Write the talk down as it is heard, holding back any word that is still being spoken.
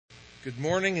Good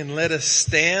morning, and let us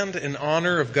stand in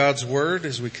honor of God's Word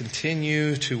as we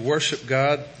continue to worship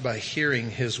God by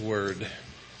hearing His Word.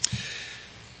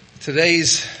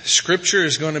 Today's scripture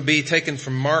is going to be taken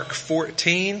from Mark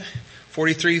 14,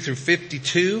 43 through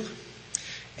 52,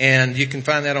 and you can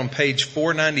find that on page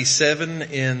 497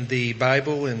 in the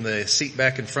Bible in the seat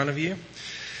back in front of you.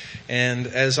 And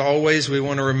as always, we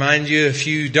want to remind you, if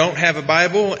you don't have a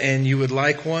Bible and you would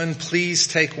like one, please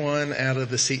take one out of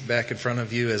the seat back in front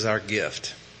of you as our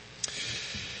gift.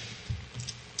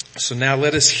 So now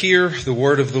let us hear the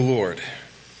word of the Lord.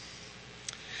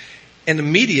 And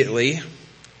immediately,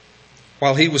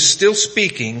 while he was still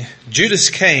speaking, Judas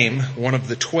came, one of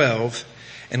the 12,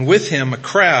 and with him a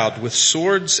crowd with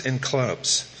swords and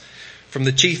clubs, from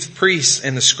the chief priests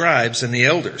and the scribes and the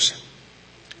elders.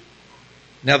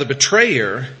 Now the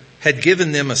betrayer had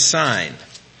given them a sign,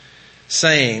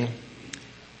 saying,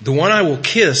 "The one I will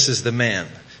kiss is the man.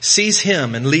 Seize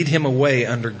him and lead him away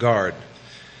under guard."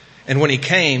 And when he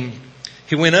came,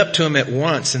 he went up to him at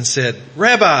once and said,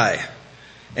 "Rabbi,"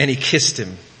 and he kissed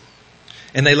him.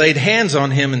 And they laid hands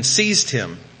on him and seized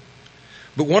him.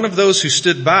 But one of those who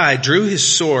stood by drew his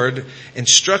sword and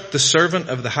struck the servant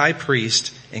of the high priest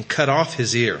and cut off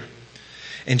his ear.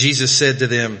 And Jesus said to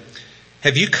them,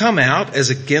 "Have you come out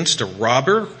as against a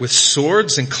robber with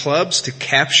swords and clubs to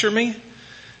capture me?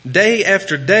 Day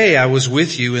after day I was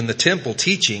with you in the temple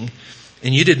teaching,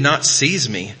 and you did not seize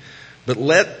me, but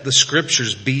let the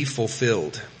scriptures be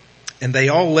fulfilled." And they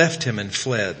all left him and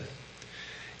fled.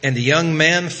 And the young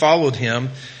man followed him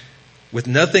with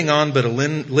nothing on but a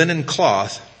linen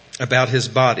cloth about his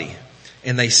body.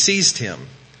 And they seized him,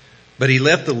 but he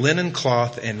left the linen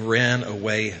cloth and ran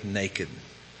away naked.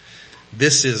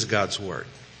 This is God's Word.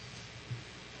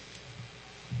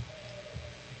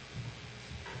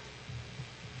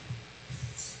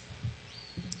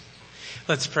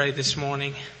 Let's pray this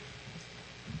morning.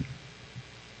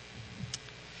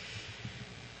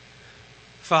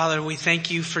 Father, we thank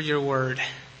you for your word.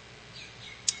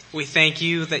 We thank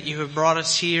you that you have brought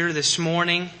us here this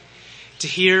morning to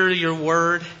hear your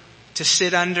word, to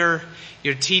sit under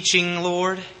your teaching,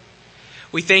 Lord.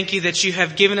 We thank you that you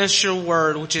have given us your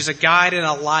word, which is a guide and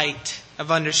a light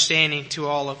of understanding to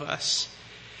all of us.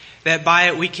 That by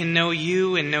it we can know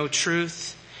you and know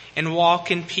truth and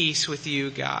walk in peace with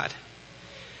you, God.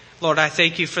 Lord, I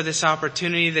thank you for this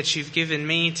opportunity that you've given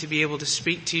me to be able to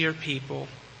speak to your people.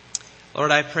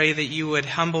 Lord, I pray that you would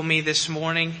humble me this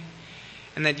morning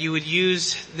and that you would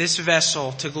use this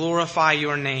vessel to glorify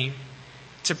your name,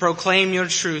 to proclaim your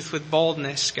truth with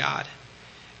boldness, God.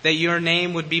 That your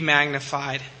name would be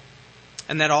magnified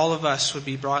and that all of us would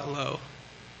be brought low.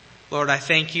 Lord, I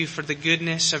thank you for the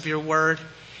goodness of your word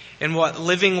and what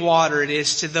living water it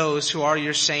is to those who are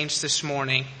your saints this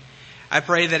morning. I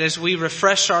pray that as we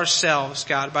refresh ourselves,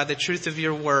 God, by the truth of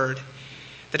your word,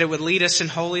 that it would lead us in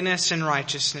holiness and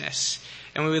righteousness,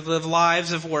 and we would live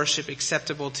lives of worship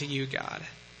acceptable to you, God.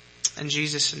 In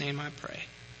Jesus' name I pray.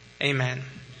 Amen.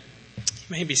 You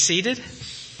may be seated.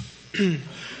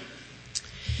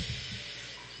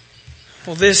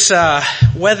 Well, this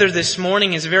weather this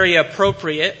morning is very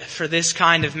appropriate for this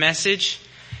kind of message,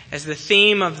 as the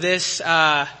theme of this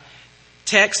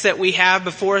text that we have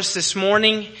before us this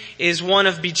morning is one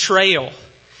of betrayal.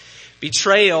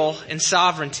 Betrayal and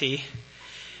sovereignty.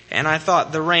 And I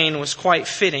thought the rain was quite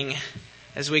fitting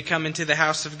as we come into the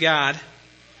house of God.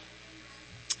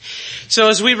 So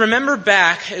as we remember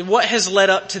back, what has led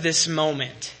up to this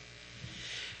moment?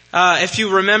 If you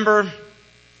remember,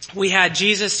 we had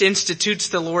Jesus institutes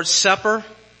the Lord's Supper.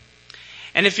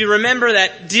 And if you remember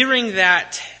that during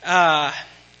that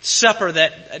supper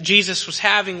that Jesus was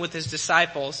having with his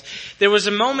disciples, there was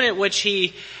a moment at which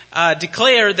he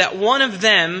declared that one of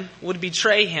them would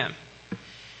betray him.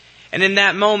 And in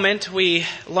that moment, we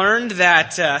learned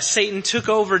that Satan took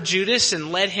over Judas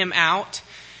and led him out.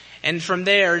 And from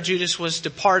there, Judas was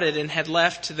departed and had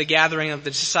left the gathering of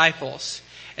the disciples,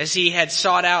 as he had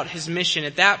sought out his mission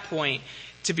at that point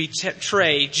to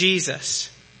betray Jesus.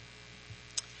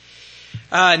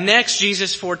 Next,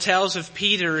 Jesus foretells of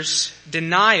Peter's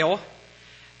denial,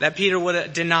 that Peter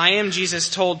would deny him. Jesus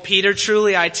told Peter,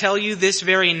 "Truly I tell you, this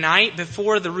very night,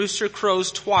 before the rooster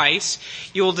crows twice,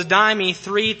 you will deny me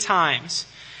 3 times."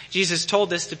 Jesus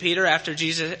told this to Peter after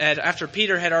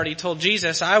Peter had already told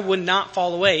Jesus, "I would not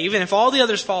fall away. Even if all the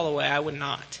others fall away, I would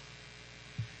not."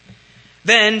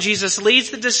 Then Jesus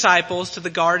leads the disciples to the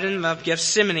Garden of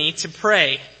Gethsemane to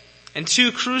pray. And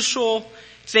 2 crucial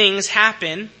things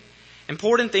happen,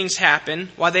 important things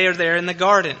happen while they are there in the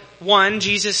garden. 1,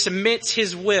 Jesus submits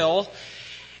his will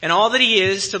and all that he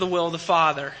is to the will of the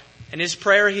Father. In his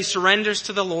prayer, he surrenders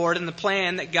to the Lord and the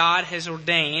plan that God has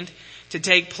ordained to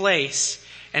take place.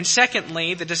 And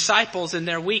secondly, the disciples in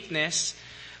their weakness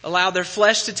allow their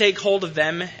flesh to take hold of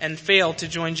them and fail to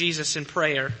join Jesus in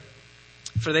prayer,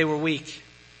 for they were weak.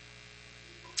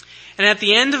 And at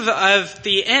the end of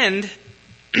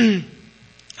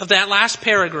that last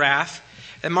paragraph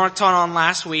that Mark taught on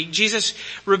last week, Jesus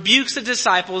rebukes the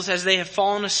disciples as they have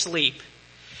fallen asleep.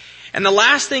 And the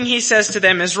last thing he says to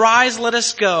them is, "Rise, let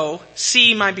us go.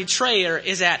 See, my betrayer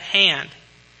is at hand."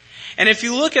 And if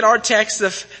you look at our text,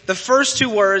 the first two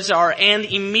words are, and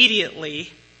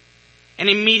immediately.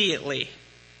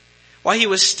 While he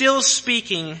was still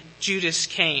speaking, Judas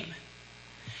came.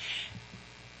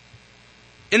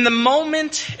 In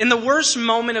the worst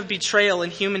moment of betrayal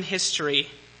in human history,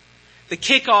 the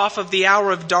kickoff of the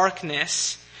hour of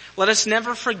darkness, let us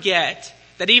never forget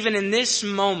that even in this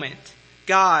moment,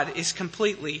 God is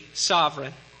completely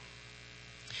sovereign.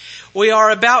 We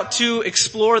are about to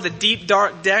explore the deep,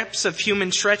 dark depths of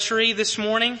human treachery this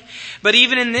morning. But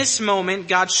even in this moment,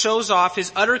 God shows off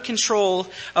his utter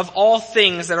control of all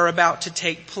things that are about to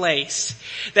take place.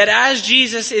 That as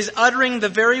Jesus is uttering the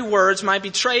very words, "My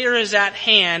betrayer is at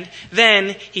hand,"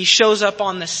 then he shows up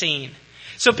on the scene.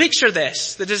 So picture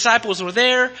this. The disciples were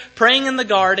there, praying in the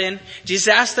garden. Jesus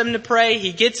asked them to pray.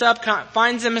 He gets up,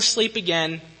 finds them asleep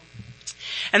again.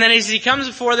 And then as he comes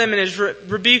before them and is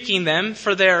rebuking them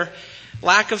for their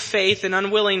lack of faith and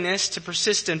unwillingness to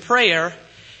persist in prayer,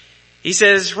 he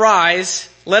says, "Rise,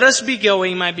 let us be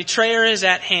going. My betrayer is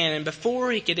at hand." And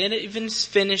before he could even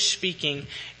finish speaking,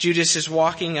 Judas is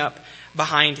walking up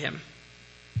behind him.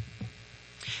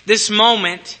 This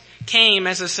moment came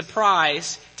as a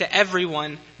surprise to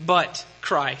everyone but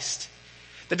Christ.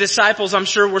 The disciples, I'm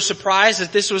sure, were surprised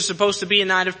that this was supposed to be a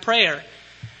night of prayer.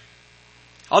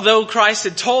 Although Christ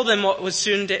had told them what would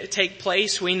soon take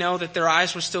place, we know that their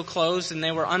eyes were still closed and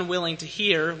they were unwilling to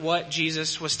hear what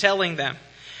Jesus was telling them.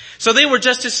 So they were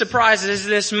just as surprised as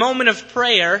this moment of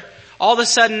prayer. All of a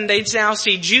sudden they now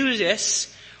see Judas,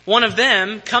 one of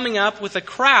them, coming up with a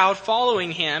crowd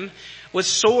following him with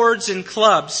swords and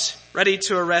clubs, ready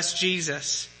to arrest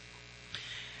Jesus.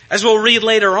 As we'll read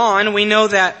later on, we know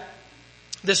that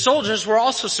the soldiers were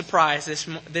also surprised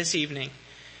this evening.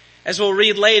 As we'll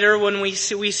read later, when we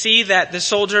see that the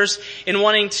soldiers, in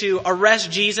wanting to arrest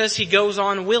Jesus, he goes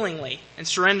on willingly and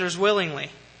surrenders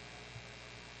willingly.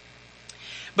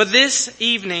 But this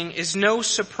evening is no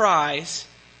surprise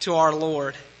to our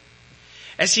Lord,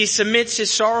 as he submits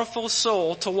his sorrowful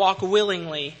soul to walk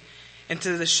willingly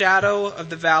into the shadow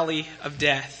of the valley of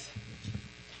death.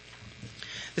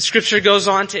 The scripture goes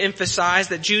on to emphasize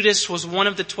that Judas was one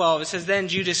of the 12. It says, "Then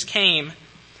Judas came,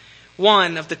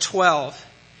 one of the 12.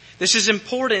 This is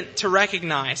important to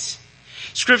recognize.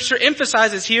 Scripture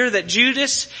emphasizes here that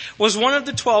Judas was one of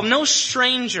the 12, no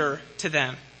stranger to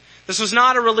them. This was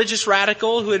not a religious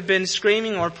radical who had been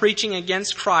screaming or preaching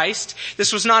against Christ.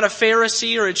 This was not a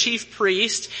Pharisee or a chief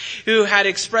priest who had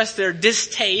expressed their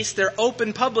distaste, their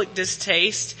open public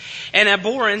distaste and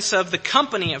abhorrence of the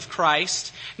company of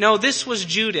Christ. No, this was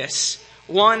Judas,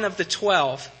 one of the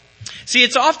 12. See,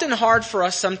 it's often hard for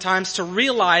us sometimes to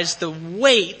realize the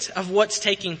weight of what's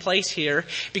taking place here,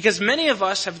 because many of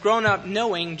us have grown up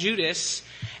knowing Judas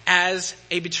as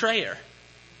a betrayer.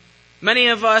 Many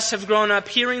of us have grown up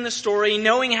hearing the story,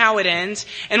 knowing how it ends,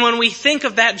 and when we think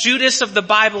of that Judas of the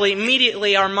Bible,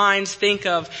 immediately our minds think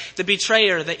of the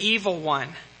betrayer, the evil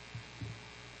one.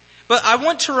 But I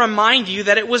want to remind you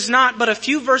that it was not but a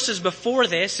few verses before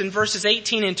this, in verses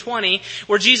 18 and 20,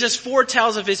 where Jesus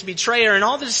foretells of his betrayer, and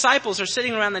all the disciples are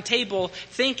sitting around the table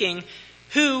thinking,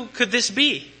 who could this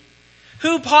be?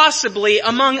 Who possibly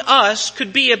among us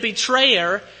could be a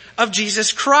betrayer of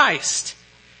Jesus Christ?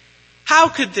 How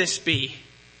could this be?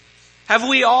 Have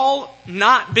we all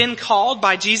not been called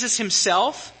by Jesus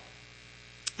himself?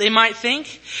 They might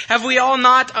think. Have we all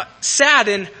not sat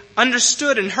and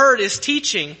understood and heard his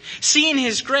teaching, seen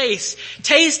his grace,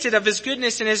 tasted of his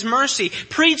goodness and his mercy,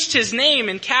 preached his name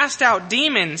and cast out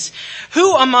demons?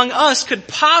 Who among us could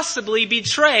possibly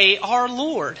betray our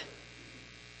Lord?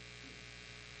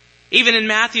 Even in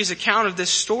Matthew's account of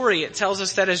this story, it tells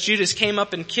us that as Judas came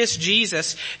up and kissed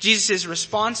Jesus, Jesus'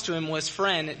 response to him was,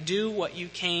 "Friend, do what you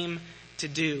came to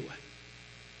do."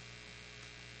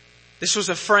 This was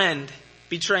a friend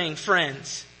betraying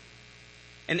friends.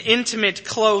 An intimate,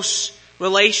 close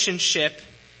relationship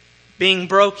being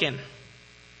broken.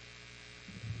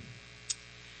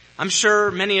 I'm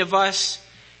sure many of us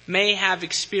may have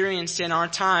experienced in our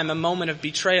time a moment of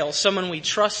betrayal. Someone we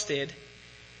trusted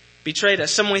betrayed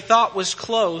us. Someone we thought was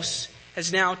close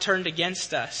has now turned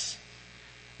against us.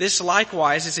 This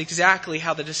likewise is exactly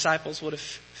how the disciples would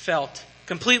have felt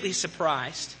completely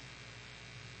surprised.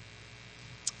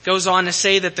 Goes on to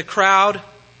say that the crowd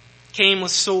came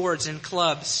with swords and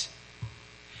clubs.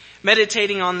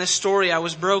 Meditating on this story, I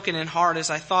was broken in heart as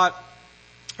I thought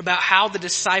about how the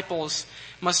disciples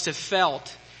must have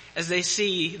felt as they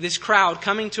see this crowd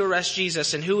coming to arrest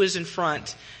Jesus, and who is in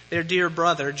front? Their dear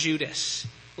brother, Judas,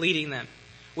 leading them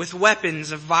with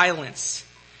weapons of violence.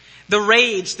 The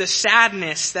rage, the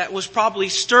sadness that was probably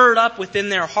stirred up within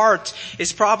their heart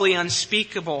is probably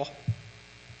unspeakable.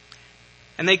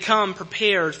 And they come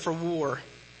prepared for war,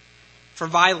 for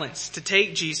violence, to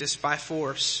take Jesus by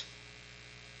force.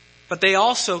 But they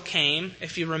also came,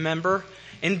 if you remember,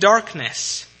 in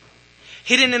darkness.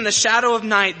 Hidden in the shadow of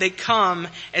night, they come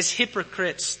as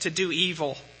hypocrites to do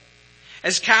evil.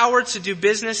 As cowards to do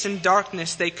business in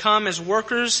darkness, they come as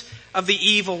workers of the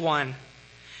evil one.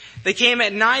 They came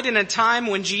at night in a time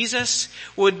when Jesus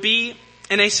would be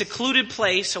in a secluded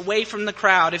place away from the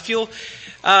crowd. If you'll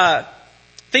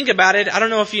think about it, I don't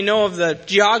know if you know of the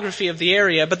geography of the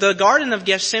area, but the Garden of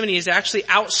Gethsemane is actually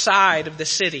outside of the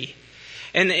city.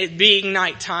 And it being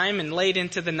nighttime and late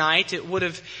into the night, it would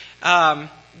have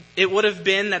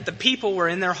been that the people were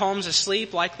in their homes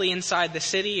asleep, likely inside the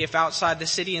city, if outside the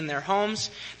city in their homes.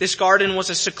 This garden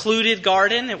was a secluded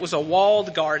garden. It was a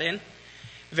walled garden,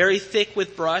 very thick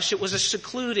with brush. It was a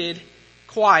secluded,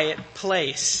 quiet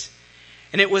place.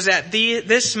 And it was at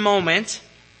this moment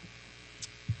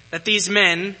that these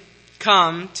men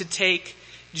come to take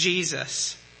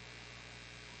Jesus.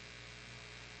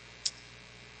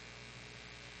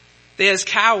 They, as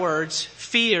cowards,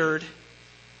 feared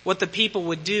what the people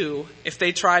would do if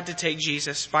they tried to take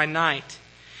Jesus by night.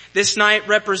 This night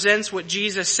represents what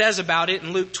Jesus says about it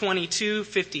in Luke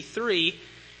 22:53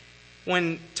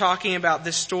 when talking about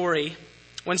this story.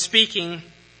 When speaking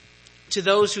to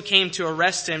those who came to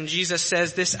arrest him, Jesus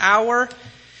says, this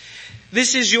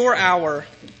is your hour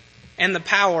and the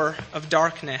power of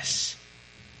darkness.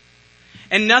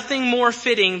 And nothing more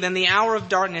fitting than the hour of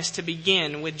darkness to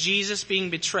begin with Jesus being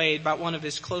betrayed by one of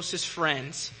his closest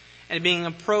friends and being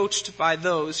approached by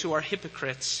those who are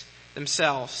hypocrites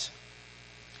themselves.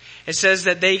 It says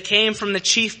that they came from the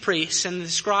chief priests and the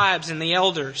scribes and the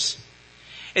elders.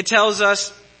 It tells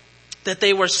us that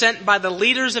they were sent by the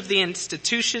leaders of the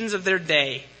institutions of their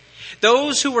day,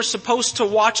 those who were supposed to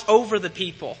watch over the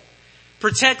people,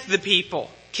 protect the people,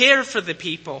 care for the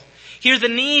people, hear the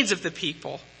needs of the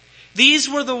people. These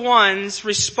were the ones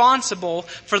responsible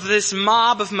for this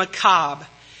mob of macabre,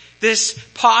 this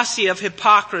posse of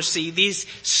hypocrisy, these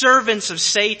servants of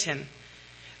Satan.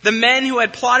 The men who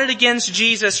had plotted against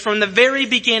Jesus from the very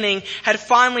beginning had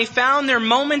finally found their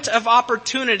moment of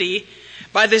opportunity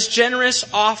by this generous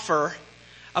offer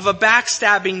of a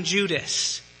backstabbing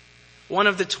Judas, one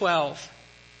of the 12.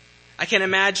 I can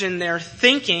imagine their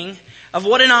thinking of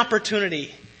what an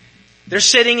opportunity. They're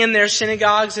sitting in their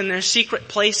synagogues in their secret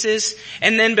places,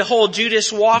 and then behold,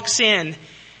 Judas walks in,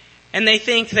 and they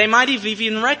think they might have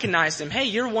even recognized him. Hey,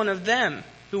 you're one of them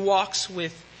who walks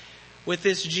with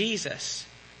this Jesus,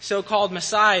 so-called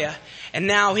Messiah, and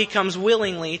now he comes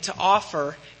willingly to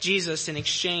offer Jesus in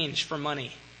exchange for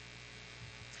money.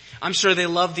 I'm sure they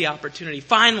love the opportunity.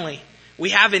 Finally,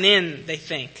 we have an in, they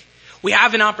think. We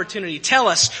have an opportunity. Tell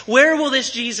us, where will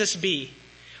this Jesus be?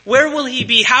 Where will he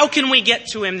be? How can we get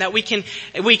to him that we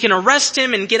can arrest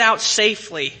him and get out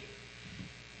safely?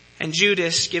 And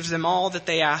Judas gives them all that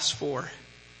they ask for,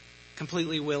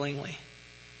 completely willingly.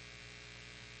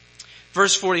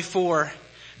 Verse 44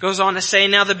 goes on to say,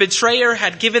 now the betrayer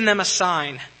had given them a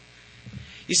sign.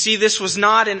 You see, this was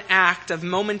not an act of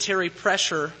momentary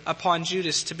pressure upon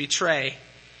Judas to betray.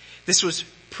 This was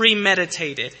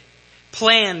premeditated,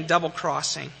 planned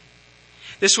double-crossing.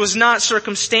 This was not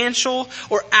circumstantial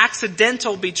or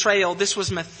accidental betrayal. This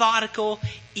was methodical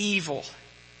evil.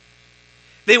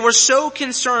 They were so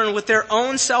concerned with their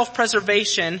own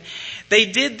self-preservation, they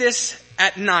did this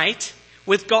at night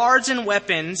with guards and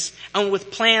weapons and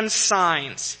with planned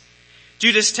signs.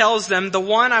 Judas tells them, the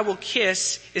one I will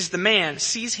kiss is the man.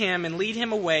 Seize him and lead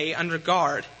him away under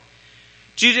guard.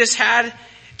 Judas had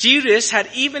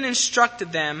even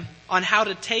instructed them on how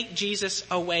to take Jesus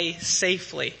away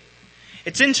safely.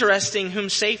 It's interesting whom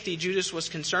safety Judas was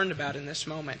concerned about in this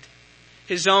moment.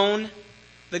 His own,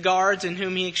 the guards in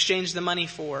whom he exchanged the money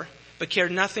for, but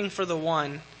cared nothing for the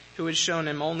one who had shown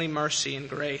him only mercy and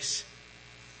grace.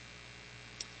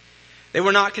 They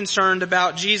were not concerned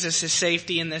about Jesus'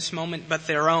 safety in this moment, but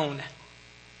their own.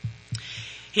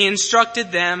 He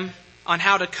instructed them on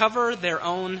how to cover their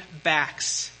own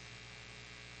backs.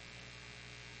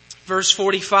 Verse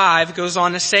 45 goes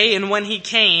on to say, and when he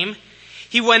came,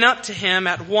 he went up to him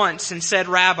at once and said,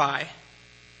 Rabbi.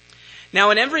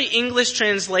 Now, in every English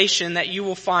translation that you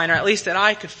will find, or at least that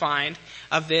I could find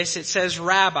of this, it says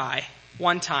rabbi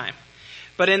one time.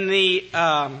 But in the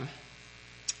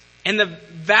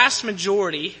vast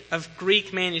majority of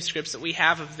Greek manuscripts that we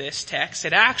have of this text,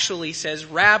 it actually says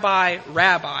rabbi,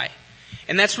 rabbi.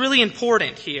 And that's really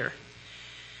important here.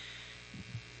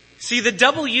 See, the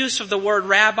double use of the word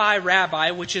rabbi, rabbi,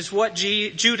 which is what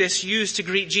Judas used to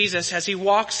greet Jesus as he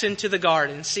walks into the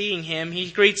garden. Seeing him,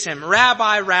 he greets him,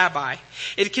 rabbi, rabbi.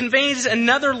 It conveys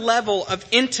another level of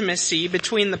intimacy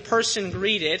between the person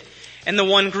greeted and the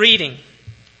one greeting.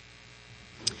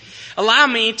 Allow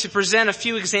me to present a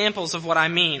few examples of what I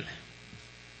mean.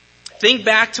 Think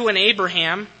back to when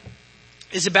Abraham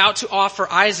is about to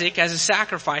offer Isaac as a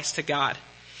sacrifice to God.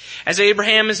 As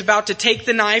Abraham is about to take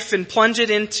the knife and plunge it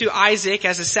into Isaac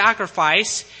as a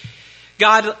sacrifice,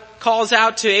 God calls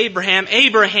out to Abraham,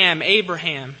 Abraham,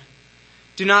 Abraham,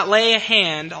 do not lay a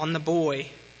hand on the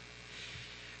boy.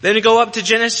 Then we go up to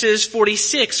Genesis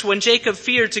 46, when Jacob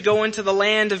feared to go into the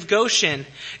land of Goshen.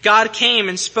 God came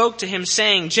and spoke to him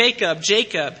saying, Jacob,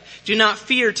 Jacob, do not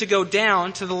fear to go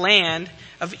down to the land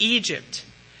of Egypt.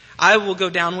 I will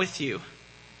go down with you.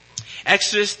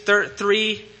 Exodus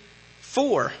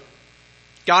 3:4.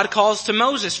 God calls to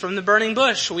Moses from the burning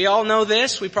bush. We all know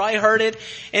this. We probably heard it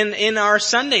in our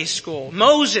Sunday school.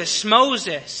 Moses,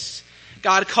 Moses.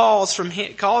 God calls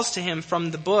to him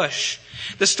from the bush.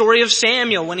 The story of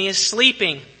Samuel when he is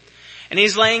sleeping and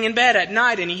he's laying in bed at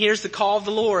night and he hears the call of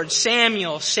the Lord,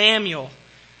 Samuel, Samuel. And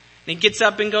he gets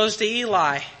up and goes to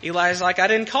Eli. Eli's like, I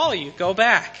didn't call you. Go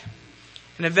back.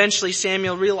 And eventually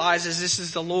Samuel realizes this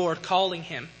is the Lord calling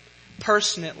him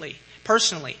personally,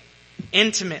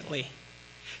 intimately.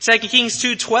 2 Kings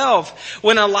 2:12,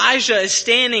 when Elijah is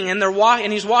standing and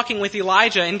he's walking with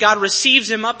Elijah and God receives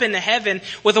him up into heaven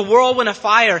with a whirlwind of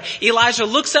fire, Elijah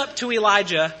looks up to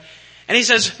Elijah and he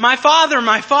says, my father,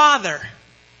 my father.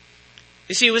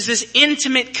 You see, it was this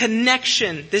intimate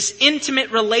connection, this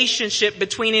intimate relationship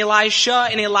between Elisha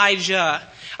and Elijah,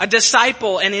 a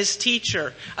disciple and his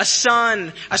teacher, a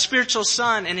son, a spiritual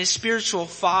son and his spiritual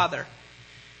father.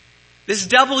 This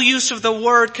double use of the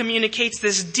word communicates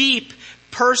this deep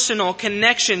personal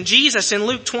connection. Jesus in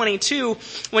Luke 22,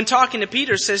 when talking to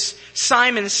Peter, says,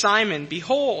 Simon, Simon,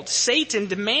 behold, Satan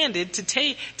demanded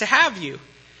to have you,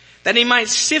 that he might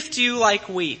sift you like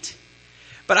wheat.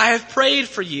 But I have prayed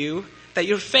for you that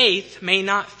your faith may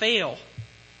not fail.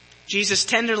 Jesus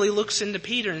tenderly looks into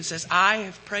Peter and says, I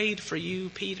have prayed for you,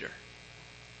 Peter.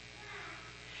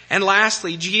 And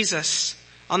lastly, Jesus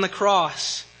on the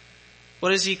cross, what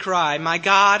does he cry? My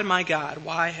God,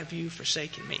 why have you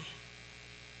forsaken me?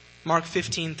 Mark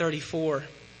 15:34.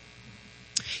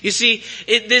 You see,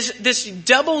 this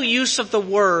double use of the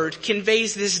word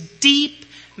conveys this deep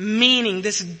meaning,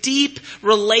 this deep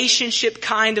relationship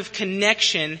kind of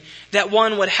connection that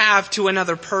one would have to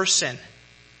another person.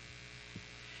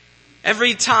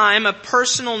 Every time a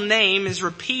personal name is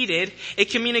repeated,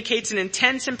 it communicates an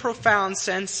intense and profound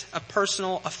sense of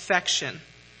personal affection.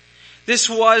 This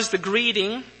was the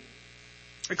greeting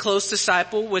a close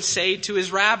disciple would say to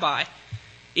his rabbi.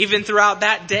 Even throughout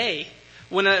that day,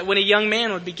 when a young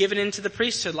man would be given into the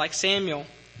priesthood like Samuel,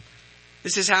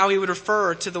 this is how he would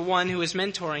refer to the one who is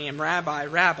mentoring him, Rabbi,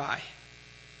 Rabbi.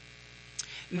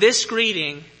 This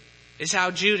greeting is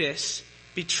how Judas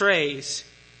betrays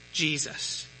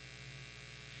Jesus,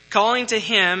 calling to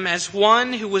him as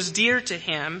one who was dear to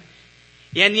him,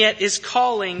 and yet is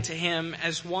calling to him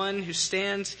as one who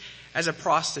stands as a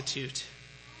prostitute.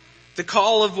 The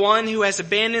call of one who has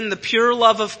abandoned the pure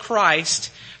love of Christ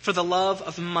for the love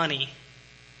of money,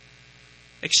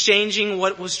 exchanging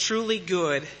what was truly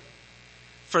good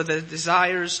for the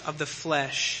desires of the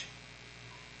flesh.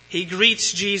 He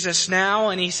greets Jesus now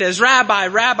and he says, Rabbi,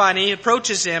 Rabbi, and he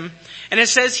approaches him and it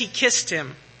says he kissed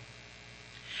him.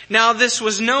 Now this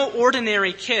was no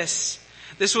ordinary kiss.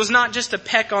 This was not just a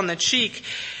peck on the cheek.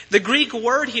 The Greek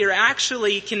word here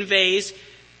actually conveys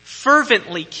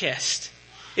fervently kissed.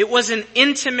 It was an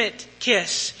intimate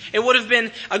kiss. It would have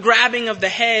been a grabbing of the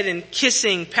head and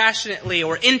kissing passionately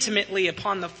or intimately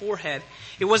upon the forehead.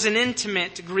 It was an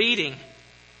intimate greeting.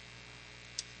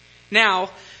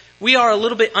 Now, we are a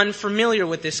little bit unfamiliar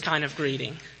with this kind of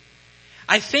greeting.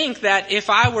 I think that if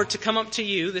I were to come up to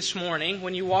you this morning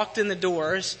when you walked in the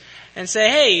doors and say,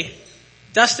 hey,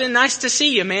 Dustin, nice to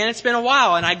see you, man. It's been a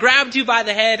while. And I grabbed you by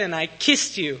the head and I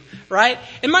kissed you, right?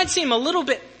 It might seem a little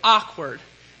bit awkward.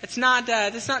 It's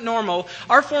not normal.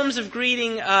 Our forms of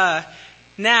greeting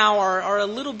now are a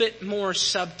little bit more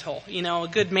subtle. You know, a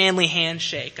good manly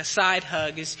handshake, a side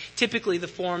hug is typically the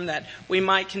form that we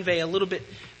might convey a little bit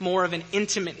more of an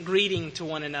intimate greeting to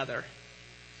one another.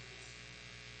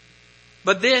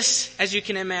 But this, as you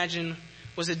can imagine,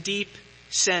 was a deep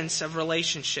sense of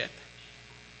relationship,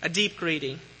 a deep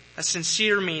greeting, a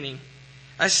sincere meaning,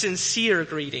 a sincere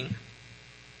greeting.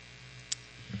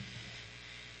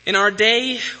 In our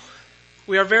day,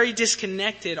 we are very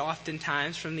disconnected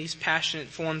oftentimes from these passionate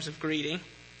forms of greeting,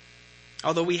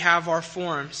 although we have our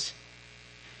forms.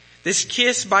 This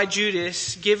kiss by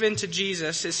Judas given to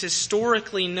Jesus is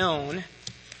historically known,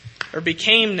 or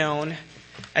became known,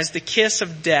 as the kiss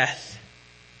of death.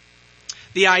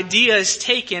 The idea is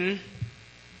taking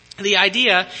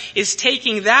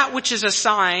that which is a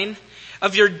sign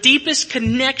of your deepest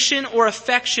connection or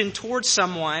affection towards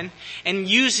someone and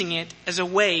using it as a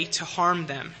way to harm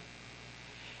them.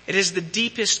 It is the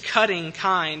deepest cutting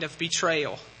kind of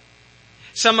betrayal.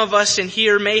 Some of us in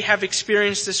here may have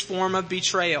experienced this form of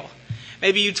betrayal.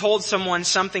 Maybe you told someone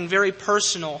something very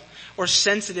personal or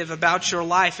sensitive about your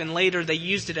life and later they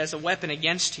used it as a weapon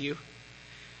against you.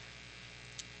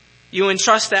 You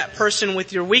entrust that person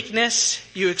with your weakness,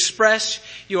 you express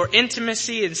your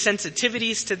intimacy and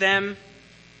sensitivities to them,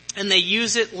 and they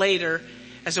use it later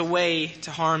as a way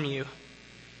to harm you.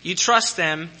 You trust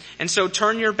them, and so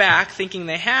turn your back thinking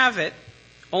they have it,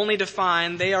 only to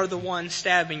find they are the one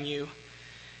stabbing you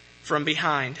from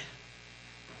behind.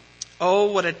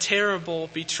 Oh, what a terrible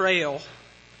betrayal.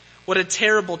 What a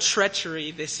terrible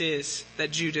treachery this is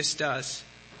that Judas does.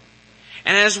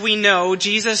 And as we know,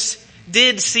 Jesus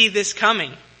did see this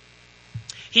coming.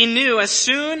 He knew as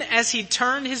soon as he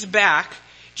turned his back,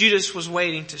 Judas was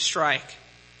waiting to strike.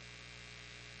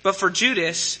 But for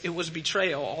Judas, it was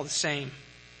betrayal all the same.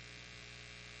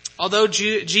 Although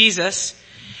Jesus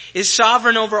is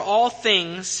sovereign over all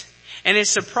things and is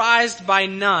surprised by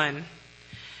none,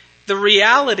 the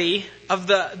reality of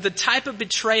the type of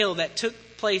betrayal that took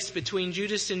place between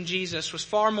Judas and Jesus was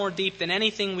far more deep than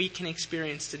anything we can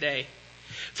experience today.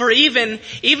 For even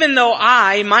though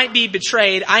I might be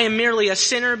betrayed, I am merely a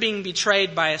sinner being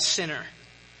betrayed by a sinner.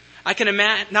 I can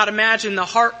not imagine the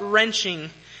heart-wrenching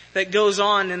that goes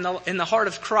on in the heart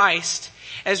of Christ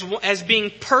as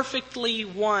being perfectly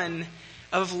one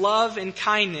of love and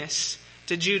kindness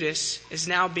to Judas is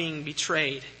now being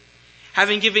betrayed.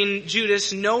 Having given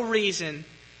Judas no reason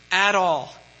at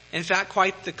all, in fact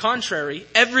quite the contrary,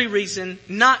 every reason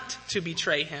not to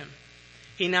betray him,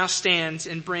 he now stands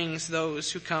and brings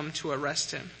those who come to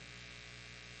arrest him.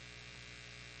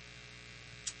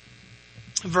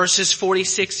 Verses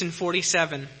 46 and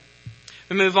 47.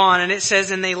 We move on and it says,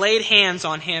 "And they laid hands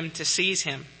on him to seize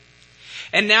him.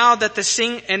 And now that the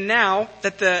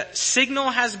signal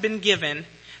has been given,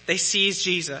 they seize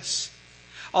Jesus.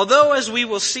 Although, as we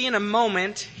will see in a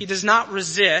moment, he does not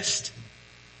resist.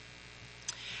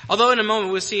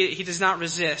 He does not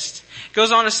resist. It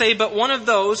goes on to say, but one of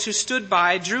those who stood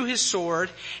by drew his sword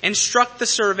and struck the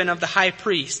servant of the high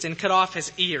priest and cut off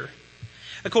his ear.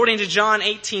 According to John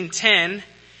 18:10,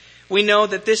 we know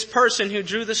that this person who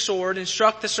drew the sword and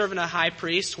struck the servant of the high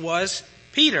priest was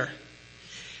Peter.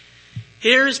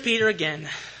 Here is Peter again.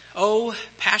 Oh,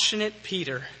 passionate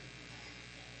Peter.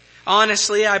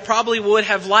 Honestly, I probably would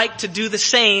have liked to do the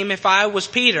same if I was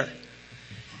Peter.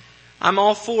 I'm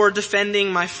all for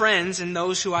defending my friends and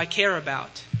those who I care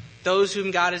about, those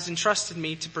whom God has entrusted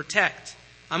me to protect.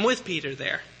 I'm with Peter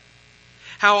there.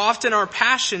 How often our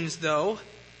passions, though,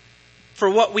 for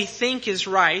what we think is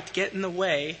right, get in the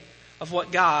way of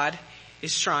what God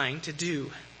is trying to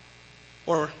do.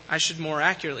 Or I should more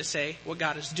accurately say, what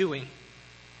God is doing.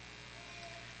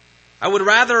 I would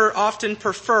rather often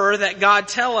prefer that God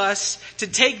tell us to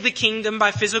take the kingdom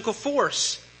by physical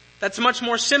force. That's much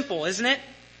more simple, isn't it?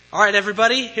 All right,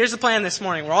 everybody, here's the plan this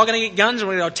morning. We're all going to get guns and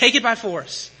we're going to go take it by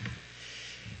force.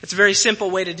 It's a very simple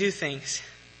way to do things.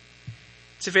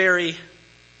 It's a very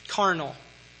carnal,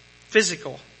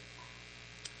 physical.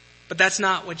 But that's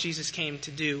not what Jesus came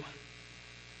to do.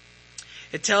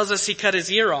 It tells us he cut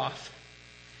his ear off.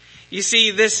 You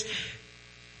see, this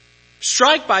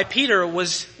strike by Peter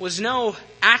was no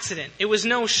accident. It was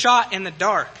no shot in the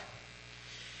dark.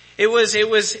 It was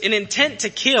an intent to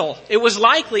kill. It was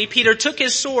likely Peter took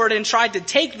his sword and tried to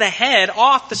take the head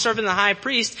off the servant of the high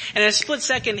priest, and in a split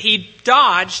second he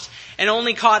dodged and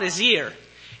only caught his ear.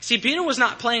 See, Peter was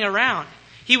not playing around.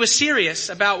 He was serious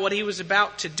about what he was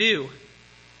about to do.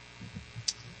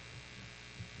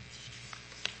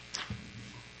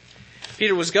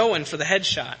 Peter was going for the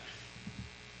headshot.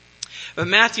 But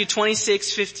Matthew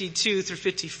 26:52 through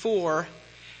 54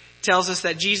 tells us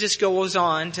that Jesus goes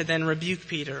on to then rebuke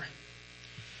Peter.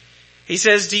 He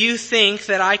says, "Do you think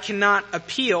that I cannot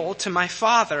appeal to my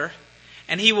Father,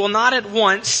 and he will not at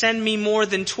once send me more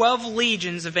than 12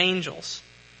 legions of angels?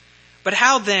 But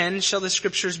how then shall the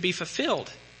scriptures be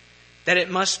fulfilled? that it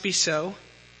must be so.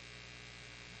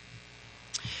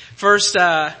 First,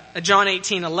 John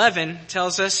 18:11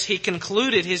 tells us he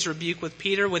concluded his rebuke with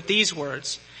Peter with these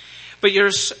words, "But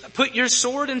put your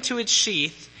sword into its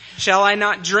sheath. Shall I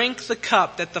not drink the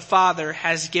cup that the Father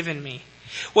has given me?"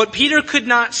 What Peter could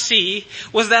not see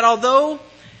was that although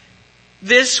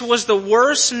this was the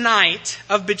worst night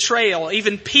of betrayal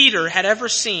even Peter had ever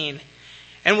seen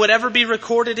and would ever be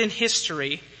recorded in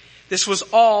history, this was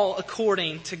all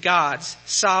according to God's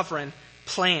sovereign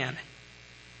plan.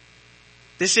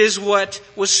 This is what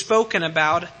was spoken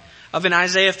about of in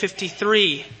Isaiah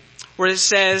 53, where it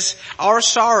says, "Our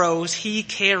sorrows he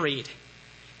carried."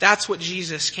 That's what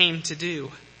Jesus came to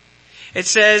do. It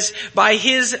says, by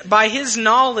his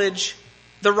knowledge,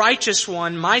 the righteous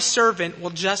one, my servant, will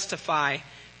justify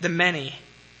the many.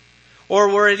 Or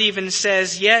where it even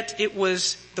says, yet it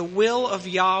was the will of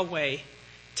Yahweh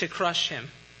to crush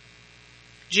him.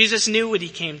 Jesus knew what he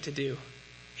came to do.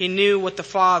 He knew what the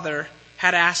Father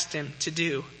had asked him to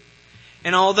do.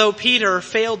 And although Peter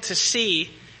failed to see,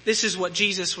 this is what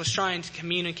Jesus was trying to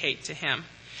communicate to him.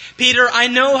 Peter, I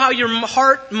know how your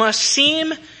heart must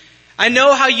seem. I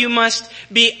know how you must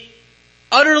be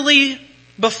utterly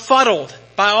befuddled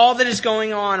by all that is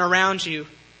going on around you.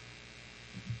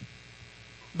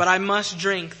 But I must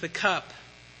drink the cup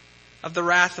of the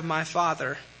wrath of my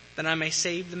Father, that I may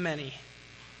save the many.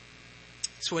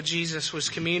 That's what Jesus was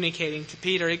communicating to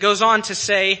Peter. It goes on to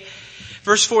say,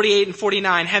 verse 48 and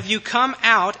 49, "Have you come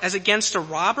out as against a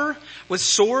robber with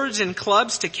swords and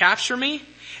clubs to capture me?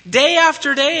 Day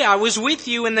after day I was with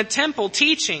you in the temple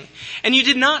teaching, and you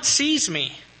did not seize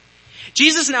me."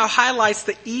 Jesus now highlights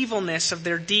the evilness of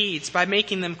their deeds by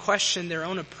making them question their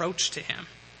own approach to him.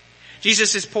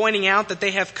 Jesus is pointing out that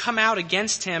they have come out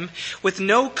against him with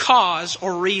no cause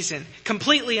or reason,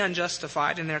 completely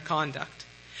unjustified in their conduct.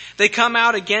 They come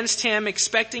out against him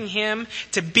expecting him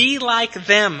to be like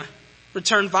them,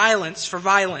 return violence for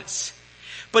violence.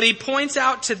 But he points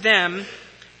out to them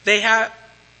they have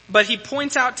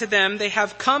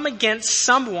come against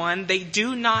someone they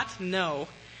do not know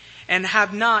and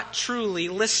have not truly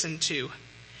listened to.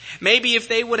 Maybe if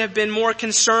they would have been more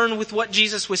concerned with what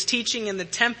Jesus was teaching in the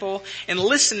temple and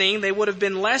listening, they would have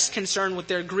been less concerned with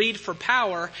their greed for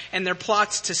power and their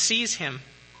plots to seize him.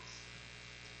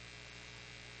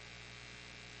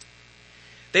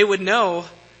 They would know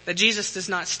that Jesus does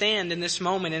not stand in this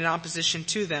moment in opposition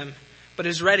to them, but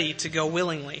is ready to go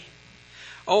willingly.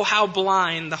 Oh, how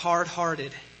blind the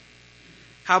hard-hearted.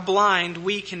 How blind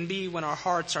we can be when our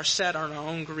hearts are set on our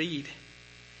own greed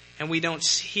and we don't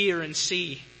hear and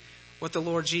see what the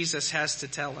Lord Jesus has to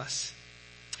tell us.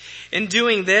 In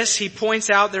doing this, he points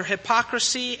out their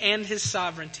hypocrisy and his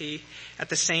sovereignty at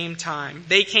the same time.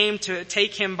 They came to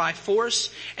take him by force,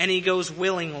 and he goes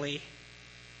willingly.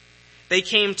 They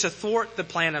came to thwart the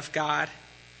plan of God,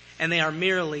 and they are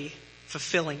merely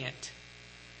fulfilling it.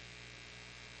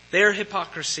 Their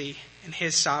hypocrisy and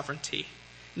his sovereignty.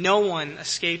 No one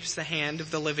escapes the hand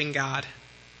of the living God.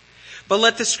 But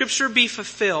let the scripture be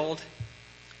fulfilled,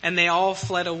 and they all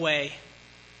fled away.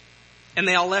 And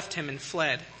they all left him and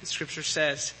fled, the scripture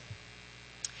says.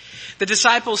 The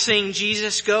disciples seeing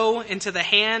Jesus go into the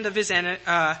hand of his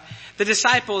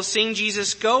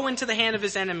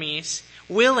enemies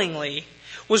willingly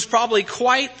was probably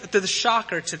quite the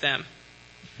shocker to them.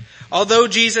 Although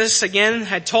Jesus again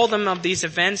had told them of these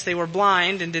events, they were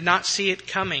blind and did not see it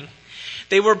coming.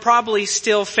 They were probably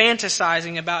still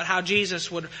fantasizing about how Jesus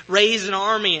would raise an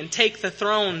army and take the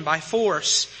throne by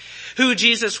force, who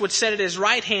Jesus would set at his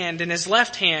right hand and his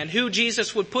left hand, who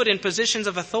Jesus would put in positions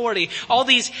of authority. All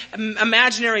these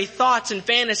imaginary thoughts and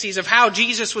fantasies of how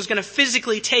Jesus was going to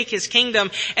physically take his kingdom,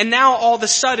 and now all of a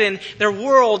sudden their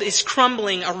world is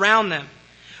crumbling around them.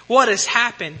 What has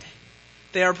happened?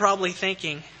 They are probably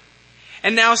thinking.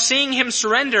 And now seeing him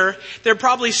surrender, they're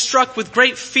probably struck with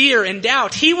great fear and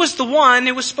doubt. He was the one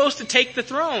who was supposed to take the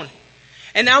throne.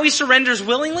 And now he surrenders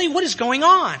willingly? What is going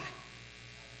on?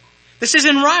 This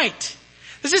isn't right.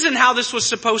 This isn't how this was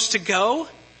supposed to go.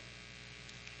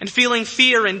 And feeling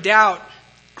fear and doubt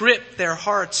grip their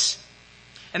hearts,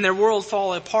 and their world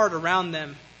fall apart around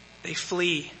them. They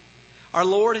flee. Our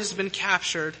Lord has been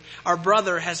captured. Our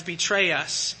brother has betrayed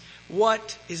us.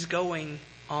 What is going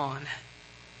on?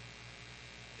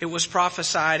 It was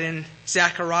prophesied in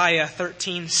Zechariah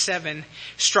 13:7,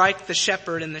 strike the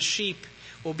shepherd and the sheep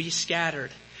will be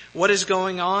scattered. What is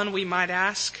going on, we might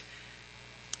ask?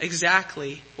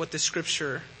 Exactly what the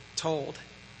scripture told.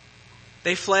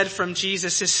 They fled from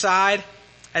Jesus' side,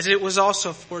 as it was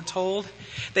also foretold.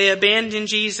 They abandoned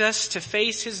Jesus to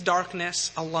face his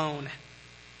darkness alone.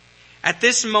 At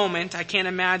this moment, I can't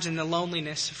imagine the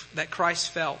loneliness that Christ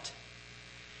felt.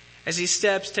 as he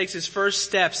takes his first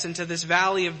steps into this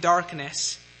valley of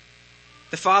darkness,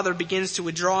 the Father begins to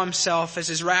withdraw himself as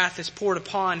his wrath is poured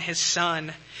upon his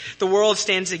Son. The world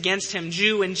stands against him,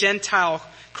 Jew and Gentile,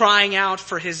 crying out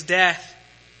for his death.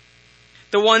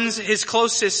 One of his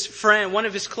closest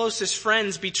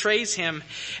friends betrays him,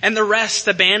 and the rest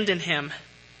abandon him.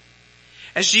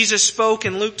 As Jesus spoke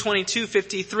in Luke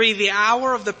 22:53, the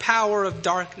hour of the power of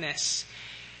darkness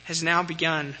has now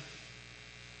begun.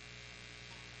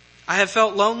 I have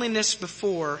felt loneliness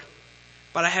before,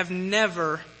 but I have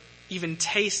never even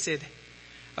tasted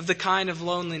of the kind of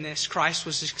loneliness Christ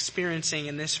was experiencing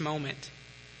in this moment,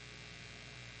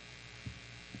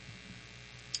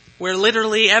 where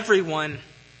literally everyone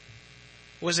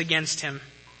was against him,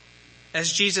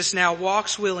 as Jesus now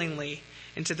walks willingly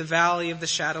into the valley of the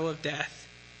shadow of death.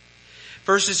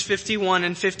 Verses 51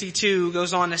 and 52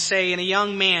 goes on to say, and a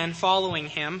young man following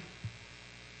him.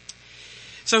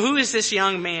 So who is this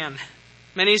young man?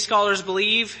 Many scholars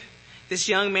believe this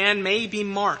young man may be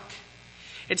Mark.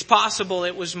 It's possible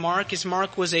it was Mark, as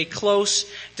Mark was a close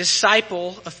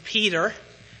disciple of Peter.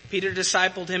 Peter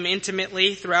discipled him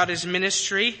intimately throughout his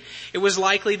ministry. It was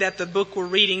likely that the book we're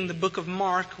reading, the book of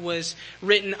Mark, was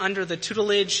written under the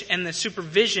tutelage and the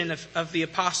supervision of the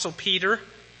apostle Peter.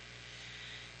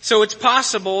 So it's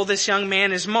possible this young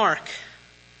man is Mark.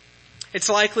 It's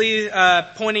likely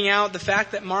pointing out the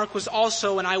fact that Mark was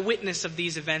also an eyewitness of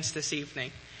these events this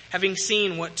evening, having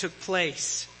seen what took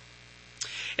place.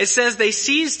 It says they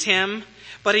seized him,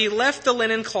 but he left the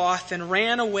linen cloth and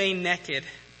ran away naked.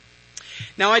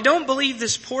 Now I don't believe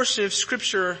this portion of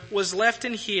scripture was left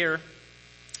in here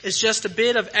is just a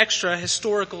bit of extra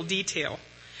historical detail.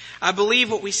 I believe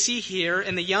what we see here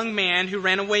in the young man who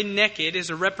ran away naked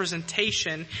is a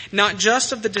representation not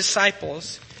just of the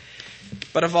disciples,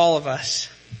 but of all of us.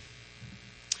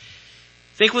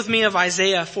 Think with me of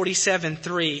Isaiah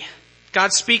 47:3.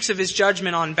 God speaks of his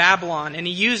judgment on Babylon, and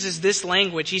he uses this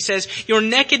language. He says, your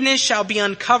nakedness shall be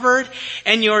uncovered,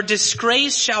 and your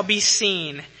disgrace shall be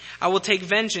seen. I will take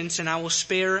vengeance, and I will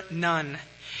spare none.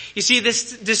 You see,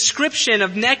 this description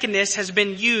of nakedness has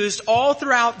been used all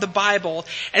throughout the Bible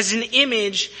as an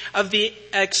image of the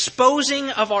exposing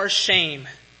of our shame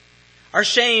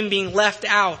being left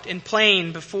out and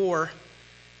plain before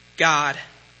God.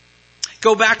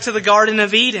 Go back to the Garden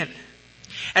of Eden.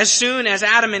 As soon as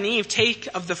Adam and Eve take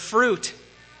of the fruit,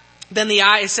 then the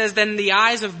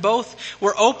eyes of both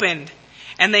were opened,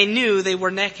 and they knew they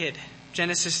were naked.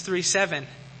 Genesis 3:7.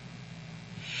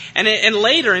 And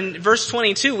later in verse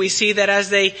 22, we see that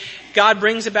as God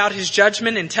brings about his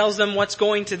judgment and tells them what's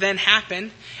going to then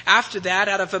happen. After that,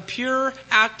 out of a pure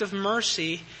act of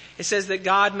mercy, it says that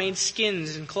God made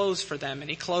skins and clothes for them, and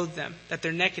he clothed them, that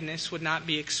their nakedness would not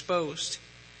be exposed.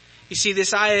 You see,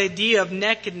 this idea of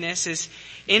nakedness is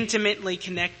intimately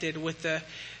connected with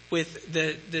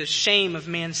the shame of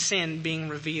man's sin being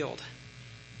revealed.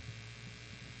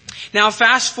 Now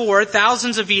fast forward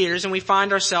thousands of years and we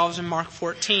find ourselves in Mark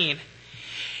 14.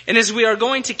 And as we are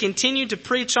going to continue to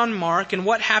preach on Mark and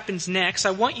what happens next,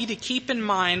 I want you to keep in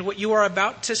mind what you are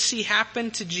about to see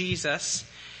happen to Jesus,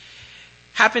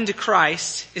 happen to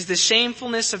Christ, is the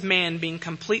shamefulness of man being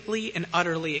completely and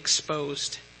utterly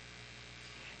exposed.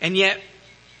 And yet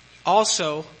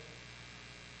also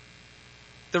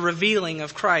the revealing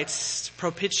of Christ's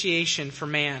propitiation for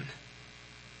man.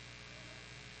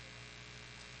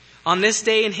 On this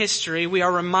day in history, we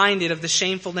are reminded of the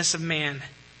shamefulness of man.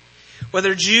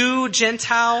 Whether Jew,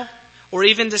 Gentile, or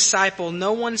even disciple,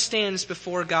 no one stands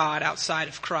before God outside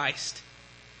of Christ.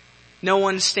 No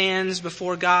one stands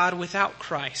before God without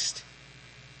Christ.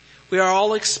 We are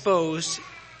all exposed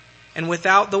and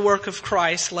without the work of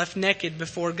Christ left naked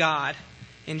before God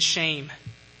in shame.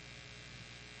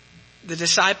 The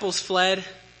disciples fled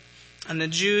and the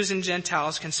Jews and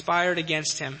Gentiles conspired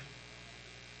against him.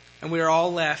 And we are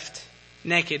all left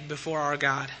naked before our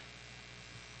God.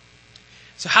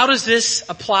 So how does this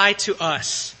apply to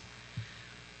us?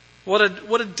 What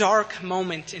a dark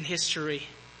moment in history.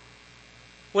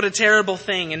 What a terrible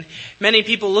thing. And many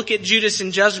people look at Judas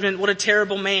in judgment, what a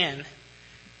terrible man.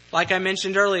 Like I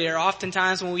mentioned earlier,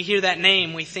 oftentimes when we hear that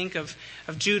name, we think of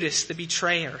Judas, the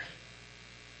betrayer.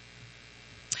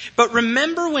 But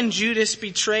remember when Judas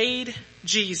betrayed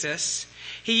Jesus,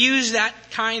 he used that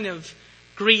kind of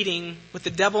greeting with the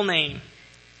double name.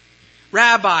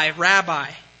 Rabbi,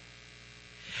 Rabbi.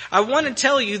 I want to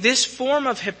tell you this form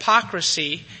of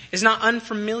hypocrisy is not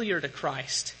unfamiliar to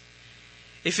Christ.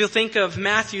 If you'll think of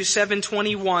Matthew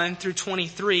 7:21 through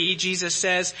 23, Jesus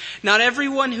says, not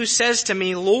everyone who says to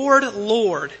me, Lord,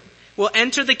 Lord, will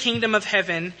enter the kingdom of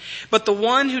heaven, but the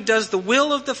one who does the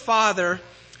will of the Father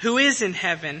who is in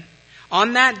heaven.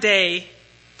 On that day,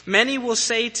 many will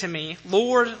say to me,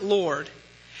 Lord, Lord,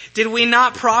 did we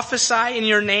not prophesy in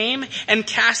your name and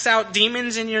cast out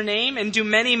demons in your name and do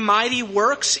many mighty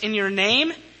works in your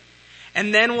name?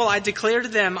 And then will I declare to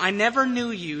them, I never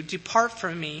knew you. Depart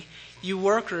from me, you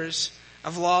workers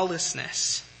of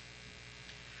lawlessness.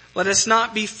 Let us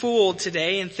not be fooled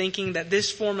today in thinking that this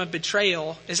form of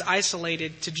betrayal is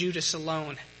isolated to Judas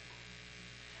alone.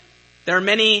 There are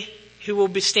many who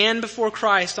will stand before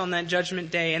Christ on that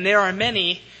judgment day, and there are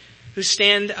many who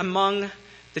stand among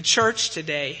the church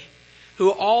today who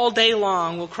all day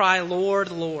long will cry,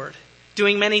 Lord, Lord,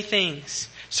 doing many things,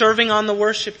 serving on the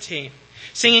worship team,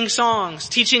 singing songs,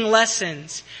 teaching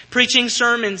lessons, preaching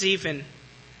sermons even,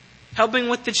 helping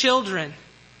with the children,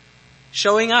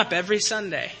 showing up every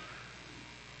Sunday.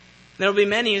 There will be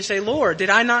many who say, Lord, did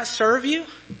I not serve you?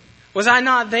 Was I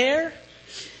not there?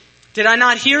 Did I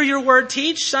not hear your word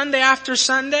teach Sunday after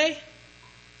Sunday?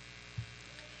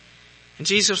 And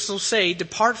Jesus will say,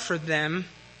 depart from them,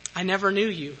 I never knew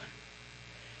you.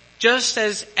 Just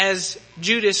as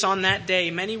Judas on that day,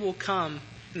 many will come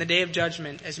in the day of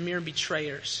judgment as mere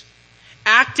betrayers.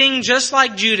 Acting just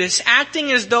like Judas,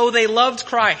 acting as though they loved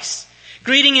Christ,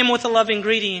 greeting him with a loving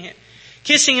greeting,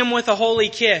 kissing him with a holy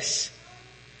kiss.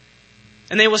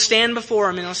 And they will stand before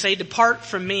him and they'll say, depart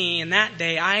from me. And that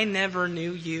day, I never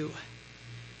knew you.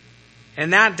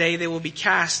 And that day, they will be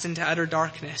cast into utter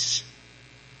darkness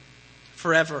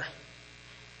forever.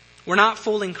 We're not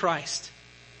fooling Christ.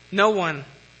 No one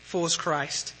fools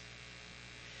Christ.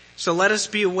 So let us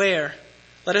be aware.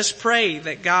 Let us pray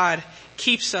that God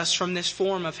keeps us from this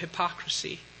form of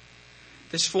hypocrisy.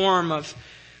 This form of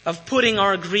putting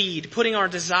our greed, putting our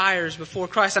desires before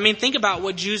Christ. I mean, think about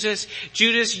what Judas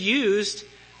used,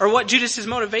 or what Judas's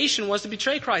motivation was to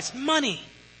betray Christ. Money.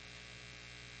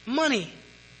 Money.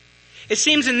 It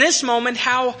seems in this moment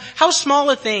how small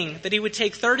a thing that he would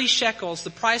take 30 shekels, the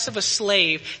price of a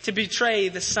slave, to betray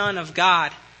the Son of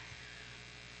God.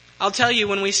 I'll tell you,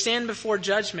 when we stand before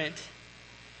judgment,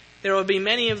 there will be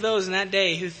many of those in that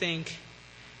day who think,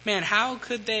 man, how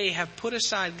could they have put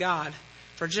aside God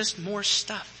for just more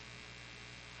stuff?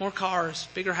 More cars,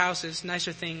 bigger houses,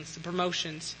 nicer things, the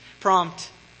promotions, pride.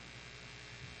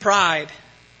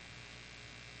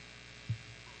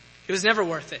 It was never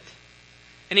worth it.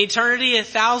 In eternity,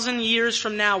 1,000 years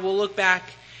from now, we'll look back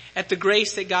at the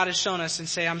grace that God has shown us and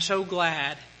say, I'm so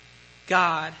glad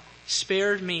God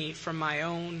spared me from my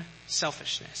own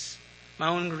selfishness, my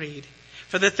own greed.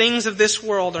 For the things of this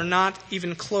world are not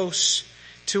even close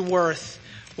to worth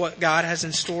what God has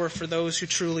in store for those who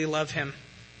truly love Him.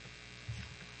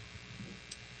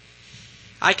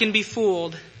 I can be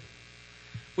fooled.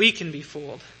 We can be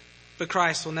fooled. But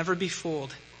Christ will never be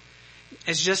fooled.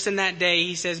 As just in that day,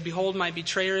 He says, behold, my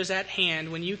betrayer is at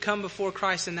hand. When you come before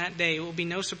Christ in that day, it will be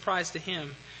no surprise to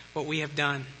Him what we have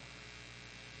done.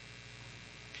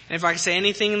 And if I can say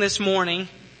anything this morning,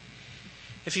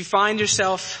 if you find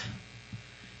yourself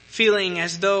feeling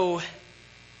as though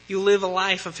you live a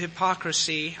life of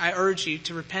hypocrisy, I urge you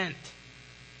to repent.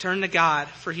 Turn to God,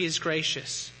 for He is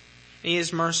gracious and He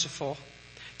is merciful.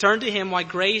 Turn to Him while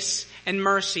grace and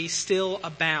mercy still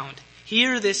abound.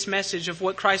 Hear this message of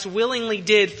what Christ willingly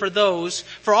did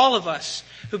for all of us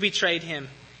who betrayed Him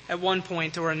at one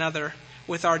point or another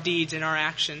with our deeds and our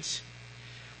actions.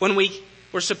 When we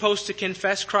were supposed to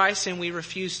confess Christ and we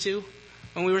refused to,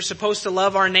 when we were supposed to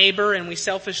love our neighbor and we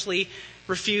selfishly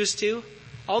refused to,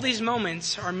 all these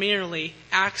moments are merely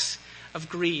acts of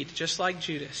greed, just like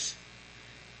Judas.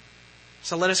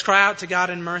 So let us cry out to God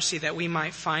in mercy that we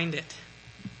might find it.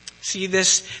 See,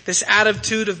 this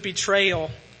attitude of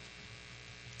betrayal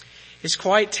is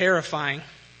quite terrifying.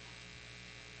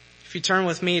 If you turn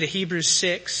with me to Hebrews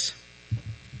 6,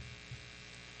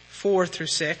 4 through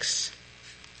 6.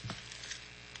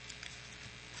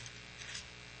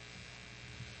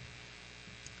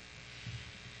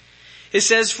 It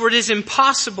says, for it is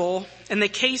impossible in the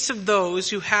case of those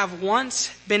who have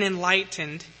once been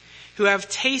enlightened, who have